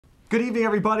Good evening,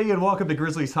 everybody, and welcome to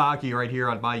Grizzlies Hockey right here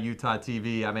on My Utah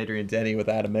TV. I'm Adrian Denny with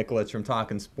Adam Mikulich from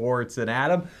Talking Sports. And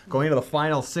Adam, going into the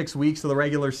final 6 weeks of the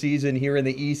regular season here in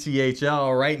the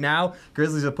ECHL. Right now,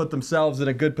 Grizzlies have put themselves in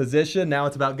a good position. Now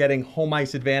it's about getting home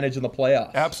ice advantage in the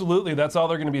playoffs. Absolutely. That's all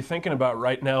they're going to be thinking about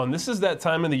right now. And this is that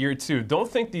time of the year, too. Don't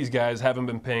think these guys haven't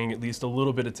been paying at least a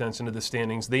little bit of attention to the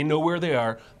standings. They know where they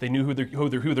are. They knew who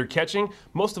they're catching.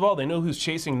 Most of all, they know who's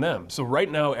chasing them. So right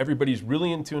now, everybody's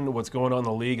really in tune to what's going on in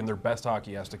the league, and their best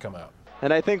hockey has to come out.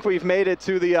 And I think we've made it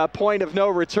to the point of no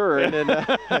return. And,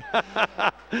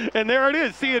 and there it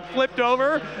is. See it flipped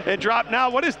over and dropped. Now,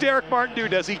 what does Derek Martin do?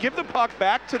 Does he give the puck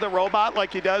back to the robot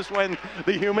like he does when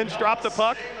the humans drop the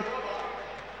puck?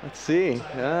 Let's see.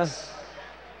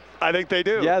 I think they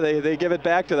do. Yeah, they give it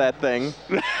back to that thing.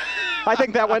 I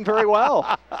think that went very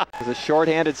well. It was a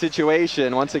shorthanded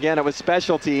situation. Once again, it was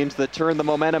special teams that turned the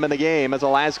momentum in the game as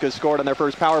Alaska scored on their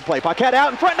first power play. Paquette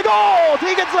out in front of the goal.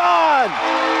 Tegan's on.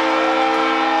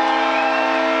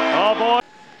 Oh, boy.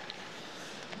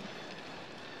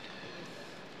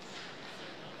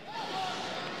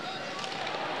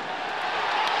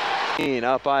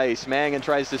 Up ice. Mangan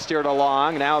tries to steer it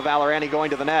along. Now Valorani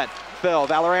going to the net. Phil,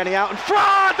 Valorani out in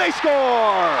front. They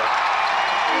score.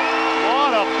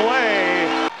 What a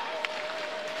play.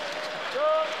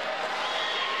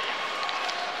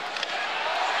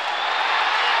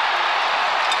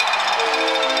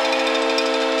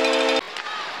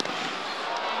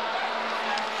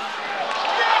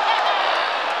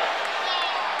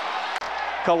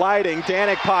 Colliding,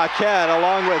 Danik Paquette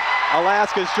along with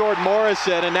Alaska's Jordan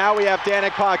Morrison, and now we have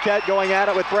Danik Paquette going at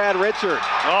it with Brad Richards.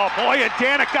 Oh boy, and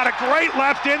Danik got a great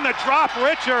left in to drop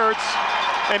Richards.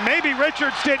 And maybe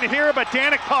Richards didn't hear it, but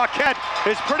Danik Paquette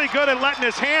is pretty good at letting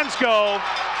his hands go.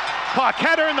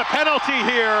 Paquette earned the penalty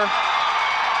here.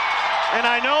 And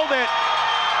I know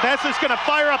that's just going to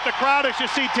fire up the crowd as you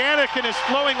see Danik in his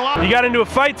flowing line. You got into a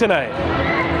fight tonight.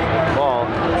 Well,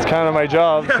 it's kind of my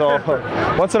job, so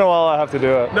once in a while I have to do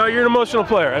it. No, you're an emotional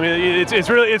player. I mean, it's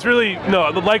really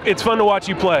like it's fun to watch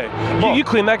you play. You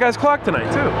cleaned that guy's clock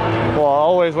tonight too. Well,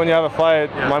 always when you have a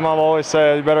fight, my mom always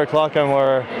said you better clock him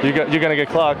or you're gonna get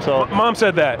clocked. So Mom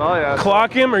said that. Oh yeah.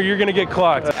 Clock him or you're gonna get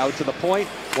clocked. Out to the point,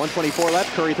 124 left.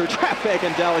 Curry through traffic,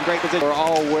 and Dell in great position. We're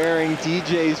all wearing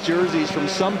DJ's jerseys from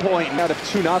some point out of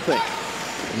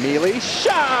 2-0. Mealy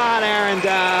shot. Aaron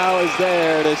Dow is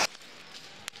there to.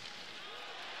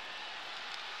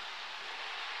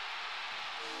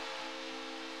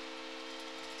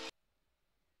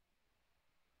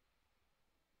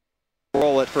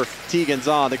 Roll it for Tegan's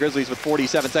on. The Grizzlies with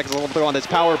 47 seconds left on this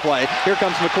power play. Here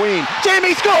comes McQueen.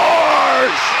 Jamie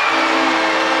scores!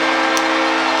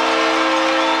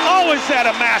 Always had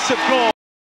a massive goal.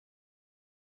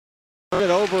 Turn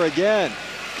it over again.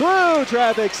 Through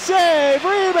traffic, save,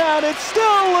 rebound, it's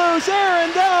still loose.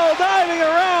 Aaron Dell diving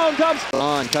around, comes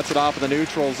on, cuts it off in the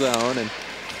neutral zone, and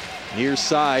near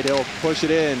side, he'll push it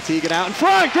in. Tegan out in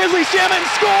front, Grizzlies jam and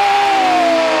score!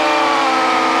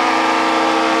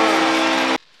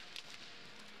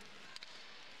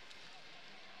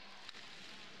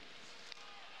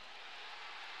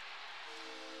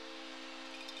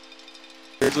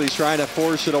 Grizzlies trying to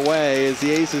force it away as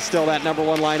the ace is still that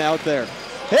 #1 line out there.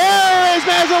 Here is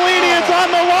Mazzolini, it's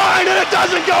on the line and it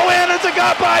doesn't go in, it's a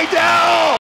gut by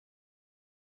Dell!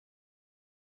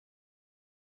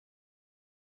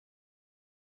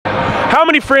 How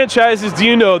many franchises do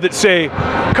you know that say,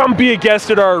 come be a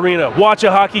guest at our arena, watch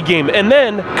a hockey game, and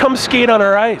then come skate on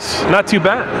our ice? Not too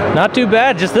bad. Not too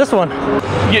bad, just this one.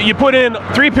 You put in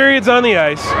 3 periods on the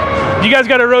ice. You guys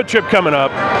got a road trip coming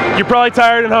up. You're probably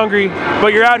tired and hungry,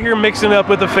 but you're out here mixing up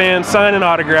with the fans, signing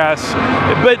autographs.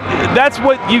 But that's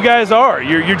what you guys are.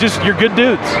 You're good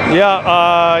dudes.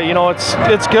 Yeah,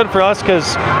 it's good for us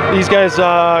because these guys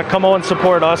come out and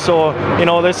support us. So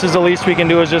this is the least we can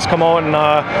do is just come out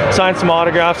and sign some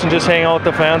autographs and just hang out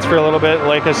with the fans for a little bit.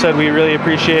 Like I said, we really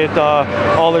appreciate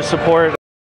all their support.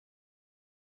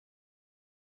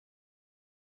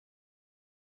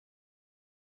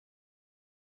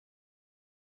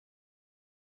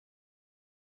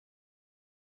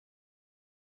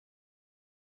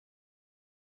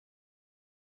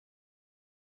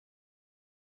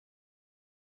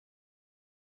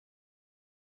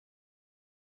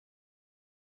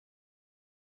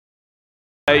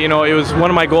 It was one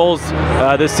of my goals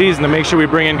this season to make sure we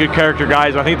bring in good character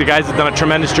guys. I think the guys have done a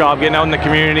tremendous job getting out in the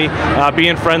community,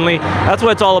 being friendly. That's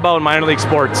what it's all about in minor league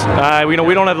sports. We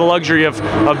don't have the luxury of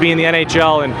being the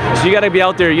NHL, and so you got to be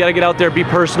out there. You got to get out there, be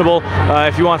personable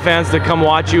if you want fans to come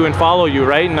watch you and follow you,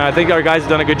 right? And I think our guys have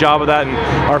done a good job of that, and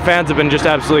our fans have been just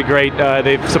absolutely great.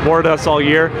 They've supported us all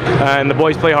year, and the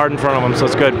boys play hard in front of them, so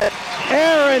it's good.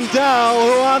 Arundel,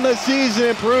 who on the season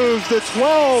improves to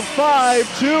 12-5,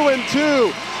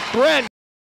 2-2. Brent